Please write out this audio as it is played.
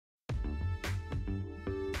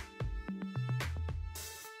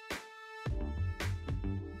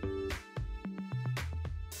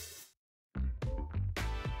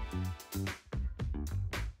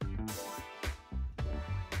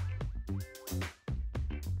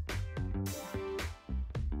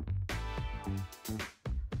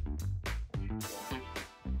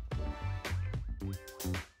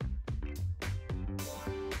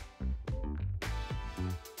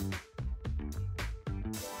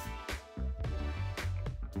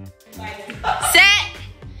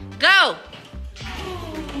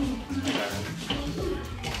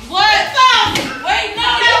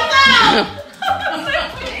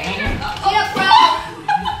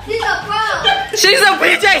She's a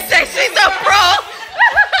BJ say she's a pro.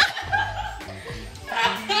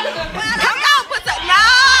 Come on, put the no.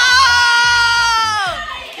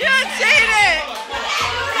 You cheated.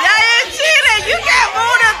 Yeah, you cheated. You can't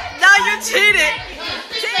move them. No, you cheated.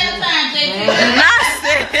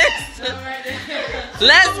 Nonsense.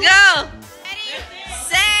 Let's go. Ready,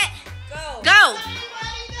 set, go.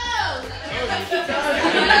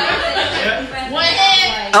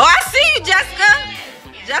 Oh, I see you, Jessica.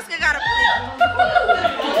 Jessica got a.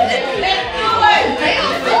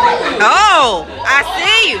 Oh, I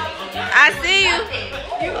see you. I see you.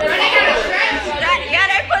 Yeah,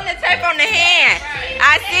 they putting the tape on the hand.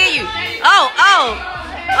 I see you. Oh.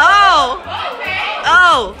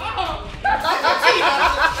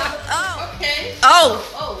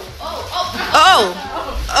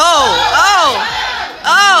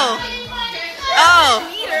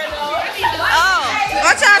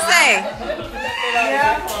 What y'all say?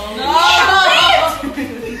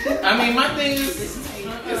 I mean, my thing is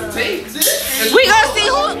tape. We gonna see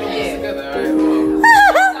who.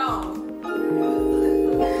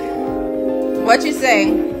 What you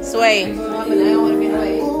say, Sway? I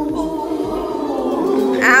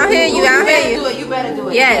don't hear you. You better do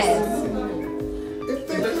it. Yes.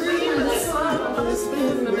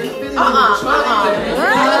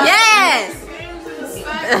 Yes.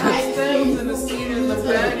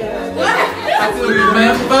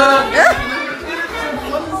 Remember?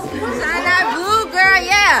 Shine that blue, girl,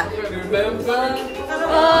 yeah. Remember?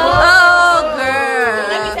 Oh, girl.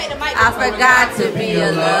 I forgot to be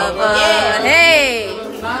a lover. Hey.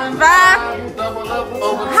 Bye.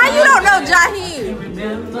 How you don't know Jaheim?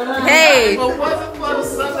 Hey.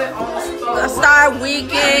 Star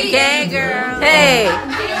Weekend, gang girl. Hey.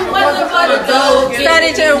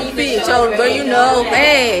 Study your feet, girl, you know.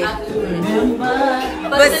 Hey.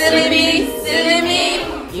 But silly me,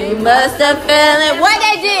 you must have felt it. What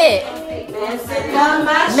they did?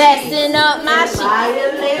 Messing up my shit.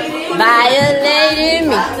 Violating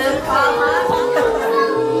me.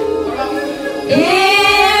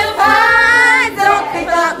 If I don't pick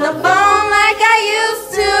up the phone like I used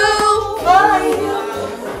to,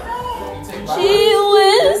 she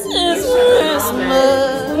wishes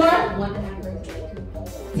Christmas.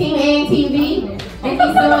 Team A and Team B. Thank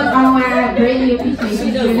you so much, I greatly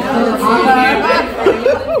appreciate you.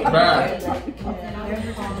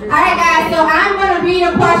 Alright guys, so I'm going to read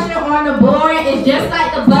a question on the board. It's just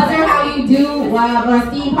like the buzzer, how you do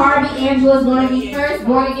Steve Harvey. Angela's going to be first.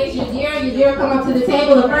 Going to get your deer come up to the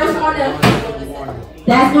table. The first one,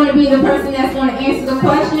 that's going to be the person that's going to answer the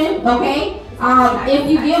question, okay? If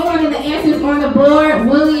you get one of the answers on the board,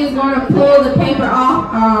 Willie is going to pull the paper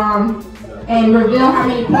off and reveal how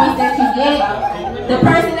many points that you get. The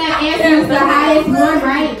person that answers the highest one,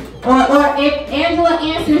 right? Or if Angela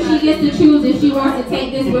answers, she gets to choose if she wants to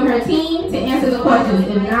take this with her team to answer the questions.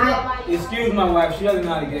 If not, excuse my wife, she doesn't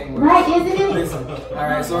know how the game works. Right, isn't it? Listen, all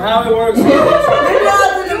right. So how it works? You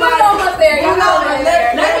almost there.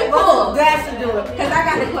 Let me pull. That's to do it because I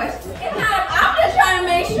got the question. I'm just trying to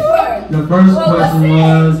make sure. The first question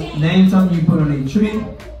was name something you put on a tree.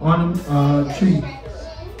 Tree.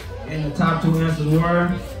 And the top two answers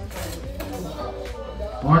were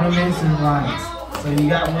ornaments and lights. So you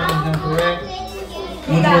got one of them correct.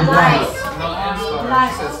 You got lights.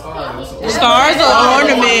 Stars or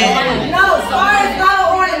ornament? No, stars,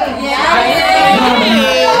 not ornament. Yeah.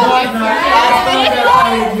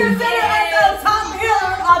 It's considered like the top hill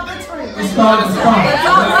of the tree. It's called a star.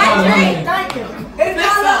 Thank you. It's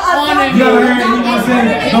not You ever heard anyone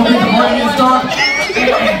say, don't get the ornament star?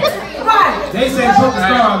 They say put the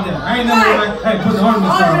star up there. I ain't never like, hey, put the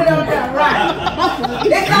ornament star up there. Right. You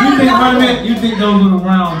think ornament, you think those little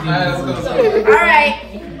round things. Alright.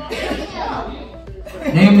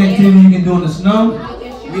 Name the activity you can do in the snow.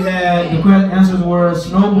 We had, the correct answers were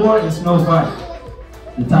snowboard and snow fight.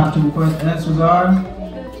 The top two correct answers are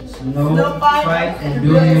snow fight and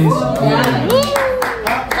building. Not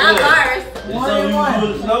ours.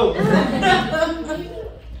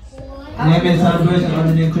 Name a celebration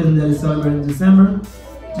other than Christmas that is celebrated in December.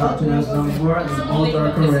 Top two answers on the board, and both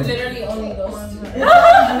are correct. Literally only those two.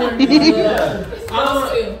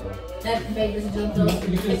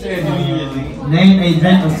 Name a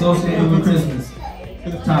drink associated with Christmas.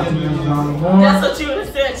 Top two answers on the board. That's what you would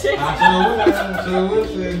have said, chick.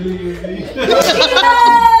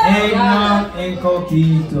 Eggnog and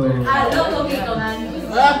coquito. I love coquito.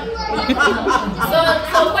 So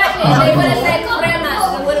question, they would have said crema.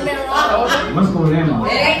 It would have been wrong. What's crema?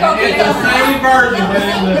 It's the same version, but in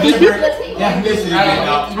a different definition.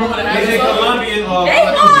 Is it Colombian or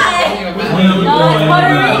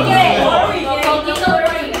Puerto Rican.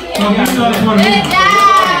 Good job.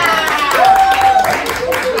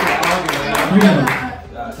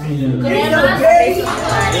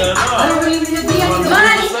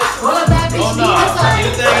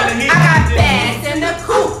 I got bags in the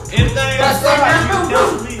coop.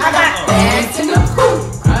 I got bags in the coop.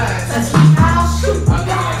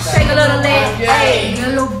 Shake a little leg. Hey. Get a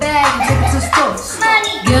little bag, you take it to the store.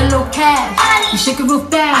 Get a little cash. You shake it real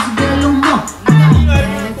fast, you get a little more. I got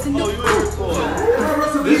bags in the coop.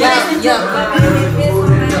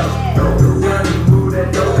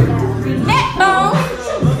 Neck bone.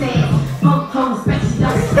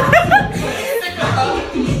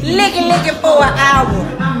 Lick it for an hour.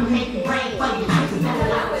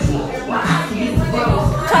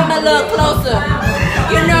 Come a little closer.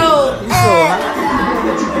 You know.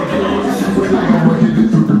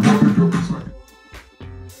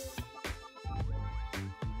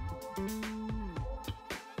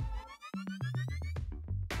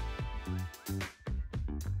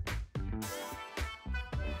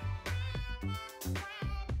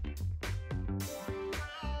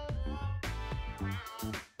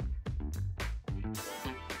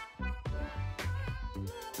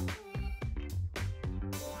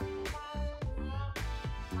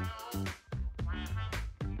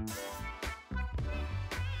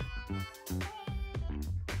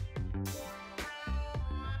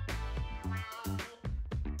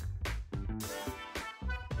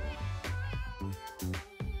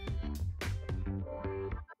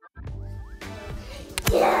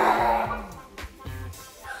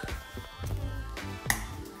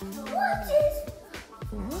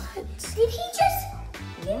 What? Did he just...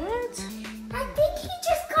 What? I think he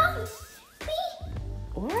just got me.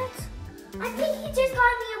 What? I think he just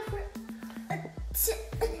got me a...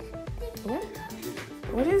 What?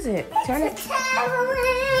 What is it? Turn it. Tablet.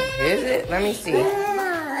 Is it? Let me see.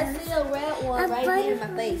 I see a red one right there in my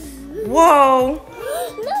face. Whoa.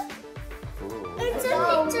 Look. It's a picture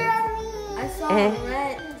of me. I saw a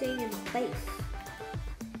red thing in my face.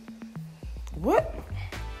 What?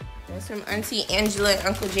 That's from Auntie Angela and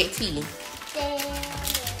Uncle JT.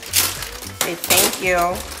 Say thank you.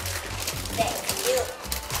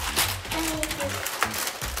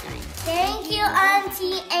 Thank you,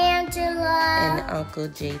 Auntie Angela. And Uncle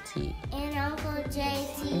JT. And Uncle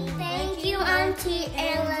JT. Thank you, Auntie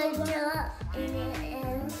Angela.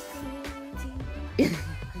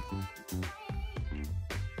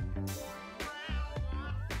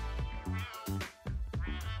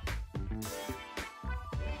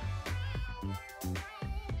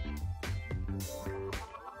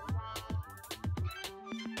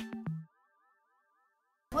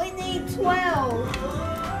 We need 12.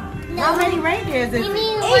 How many reindeers is We it?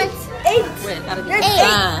 need 8. Wait, gotta be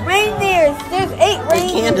 5. reindeers. There's 8 The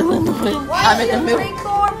candle in the way. I'm in the middle. 3,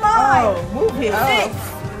 4, 5. Oh, move here.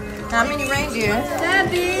 6. How many reindeers? 7,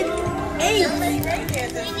 8.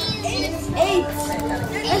 8.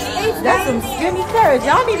 That's some skinny courage.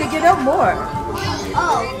 Y'all need to get up more.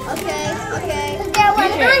 Oh, okay. There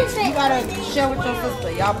was DJ, you gotta share with your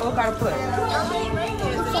sister. Y'all both gotta put.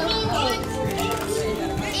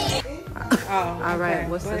 Oh, All right,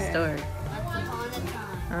 what's the story? Once upon a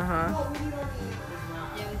time, Uh-huh.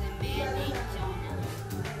 there was a man named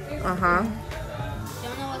Jonah. Uh-huh.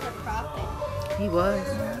 Jonah was a prophet. He was.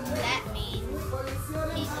 That means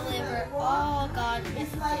he delivered all God's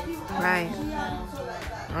messages. Right.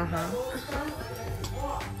 Uh-huh.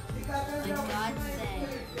 But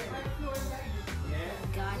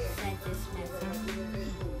God said this message.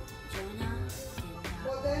 Jonah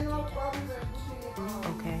did not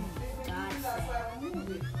Okay. God said,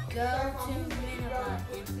 go to Nineveh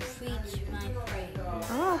and preach my praise.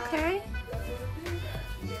 Oh, okay.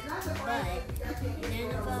 But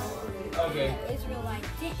Nineveh, the Israelites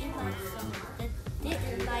didn't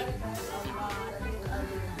like a lot of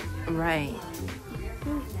them. Right.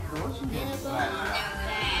 Nineveh,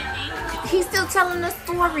 He's still telling the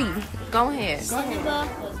story. Go ahead. Nineveh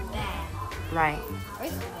was bad. Right.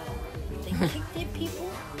 First of all, they kicked their people.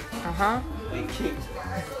 Uh-huh. Please,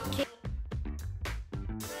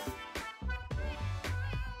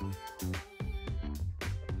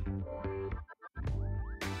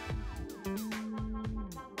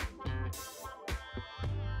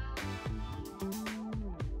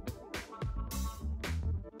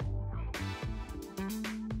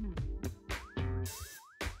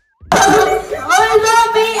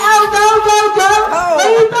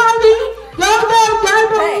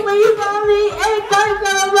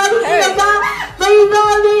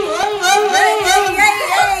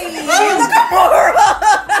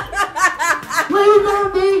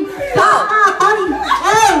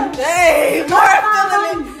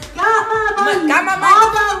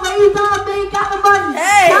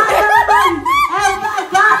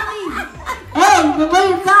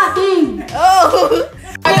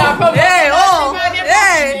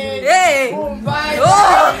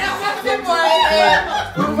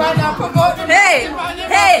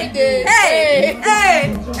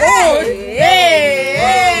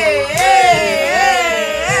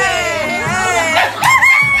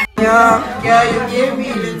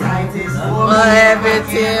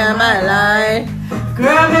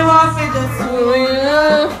 sausage and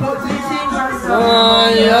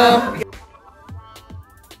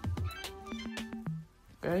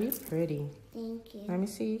Girl, you pretty. Thank you. Let me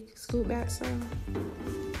see. Scoot back some.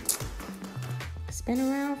 Spin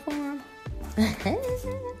around for him.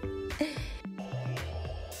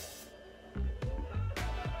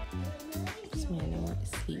 This man don't want to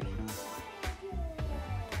see.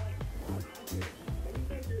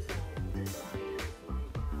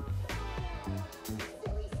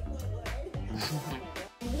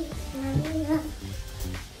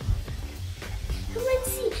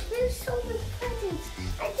 Let's see. There's so many presents.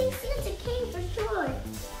 I think Santa came for sure.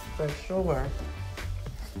 For sure.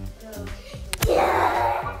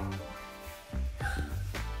 Yeah.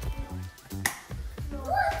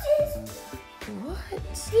 What is? What?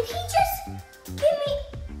 Did he just give me?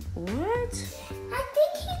 What? I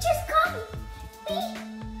think he just got me.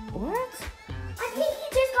 What? I think he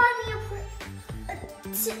just got me a.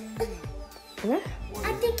 What? I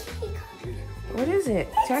think he got me. What is it?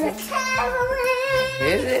 Turn it. Tablet.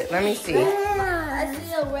 Is it? Let me see. I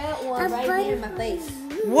see a red one right here in my face.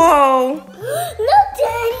 Whoa. Look,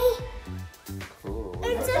 Daddy.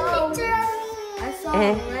 It's a picture of me. I saw a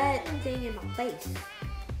red thing in my face.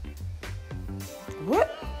 What?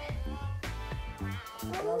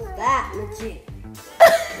 Was that legit?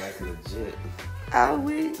 That's legit. Are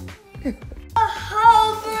we? A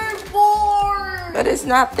hoverboard. But it's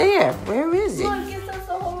not there. Where is it? Look, it's just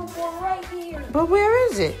a hoverboard right here. But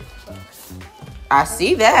where is it? I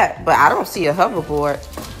see that, but I don't see a hoverboard.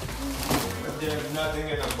 But there's nothing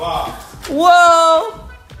in the box. Whoa!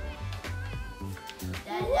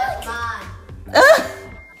 That's mine.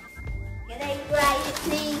 Can I ride it,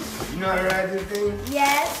 please? You know how to ride this thing?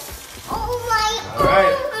 Yes. Oh my. All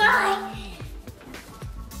right.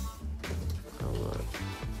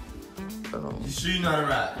 You sure you know how to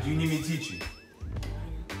ride? Do you need me to teach you?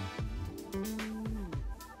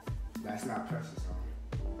 That's not precious.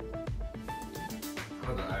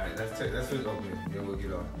 Hold on, alright, let's switch open. Then we'll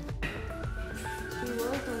get on.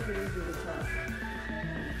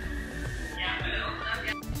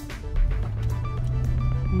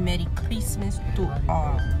 Merry Christmas to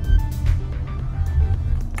all.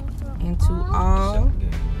 And to all.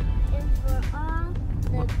 And for all,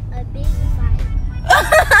 a big fight.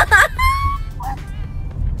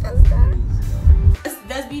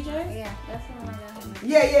 That's BJ? Yeah, that's the one I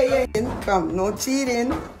got. Yeah. Come, no cheating.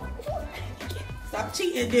 Stop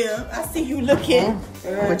cheating, Nib. I see you looking.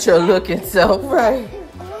 With your looking self. Right.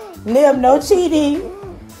 Nib, no cheating.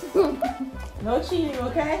 No cheating,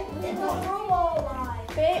 okay?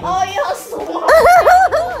 Oh, you're smart.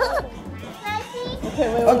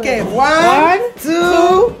 Okay, 1,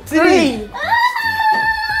 2, 3.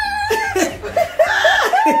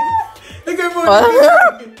 Look at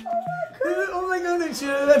oh my goodness.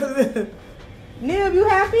 Nib, you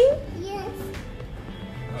happy? Yes.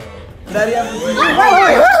 Daddy, I'm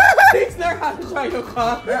Fix their how to try your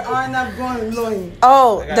car. Their arm not going blowing.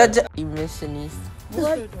 Oh, you missed Shanice.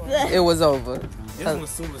 What? It was over. This one's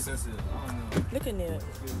super sensitive. I don't know. Look at Nib.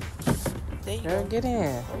 There you Girl, go. get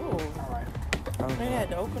in. Oh. I had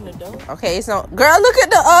to open the door. Okay, it's on. Girl, look at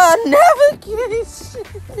the navigation.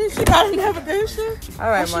 She got a navigation? All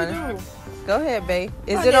right, What she Money. do? Go ahead, babe.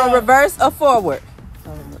 Is Oh, it on yeah. reverse or forward?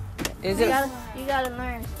 Is it? You gotta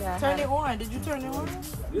learn stuff. Turn it on. Did you turn it on?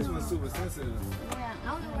 This one's super sensitive. Yeah,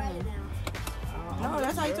 I want to write it down. No,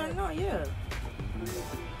 that's how you turn it on, yeah.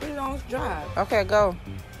 Put it on drive. Okay, go.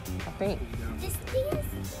 I think. This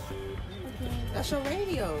is. That's your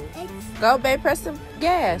radio. Go, babe. Press the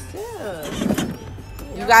gas. Yeah.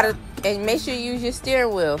 You gotta, and make sure you use your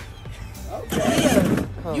steering wheel.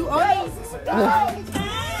 Yeah. You always.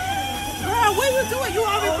 Girl, what you doing? You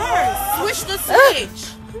on reverse. Switch the switch.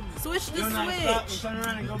 Switch the switch. Turn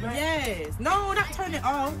around and go back. Yes. No, not turn it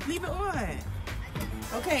off. Leave it on.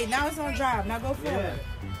 Okay, now it's on drive. Now go forward.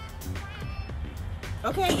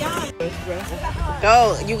 Okay, y'all.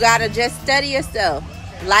 Go. You gotta just steady yourself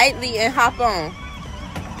lightly and hop on.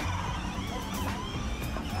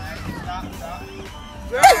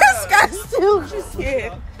 Scott's still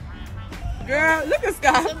scared. Girl, look at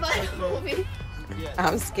Scott.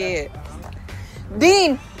 I'm scared.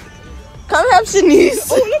 Dean, come help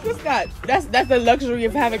Shanice. Oh, look at Scott. That's the luxury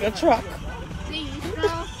of having a truck.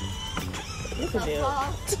 Look at them.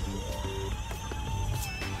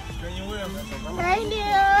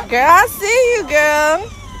 Girl, I see you, girl.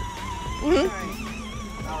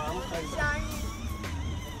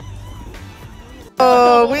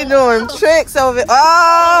 Oh, we doing tricks over.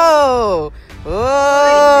 Oh,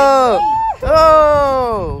 oh,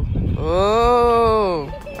 oh,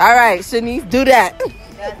 oh. All right, Shanice, do that.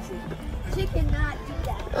 She cannot do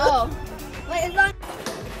that. Oh. Wait, it's on.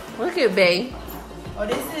 Look at Bay. Oh,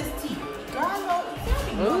 this is tea. Girl,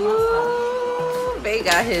 no. Ooh, Bay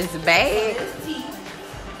got his bag. It's tea.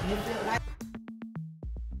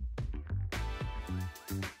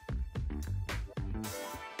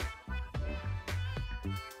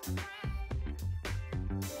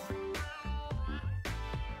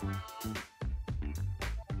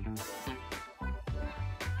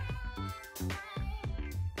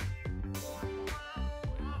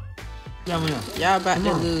 Y'all about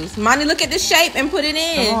to lose. Monty, look at the shape and put it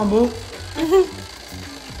in. Come on, boo.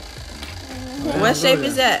 What shape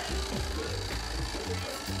is that?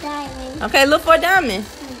 Diamond. Okay, look for a diamond.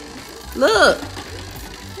 Look.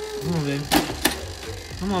 Come on, baby.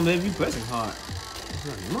 Come on, baby. You pressing hard.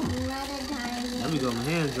 Come on. Not a diamond. There we go. My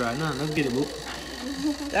hands dry now. Let's get it, boo.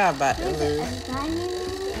 Y'all about to A lose. diamond.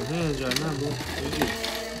 My hands dry now, boo. Let's get it.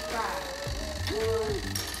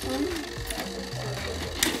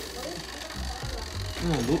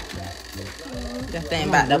 Come on, boo. That thing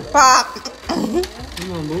about to pop.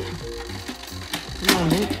 Come on, boo. Come on,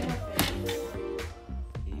 boo.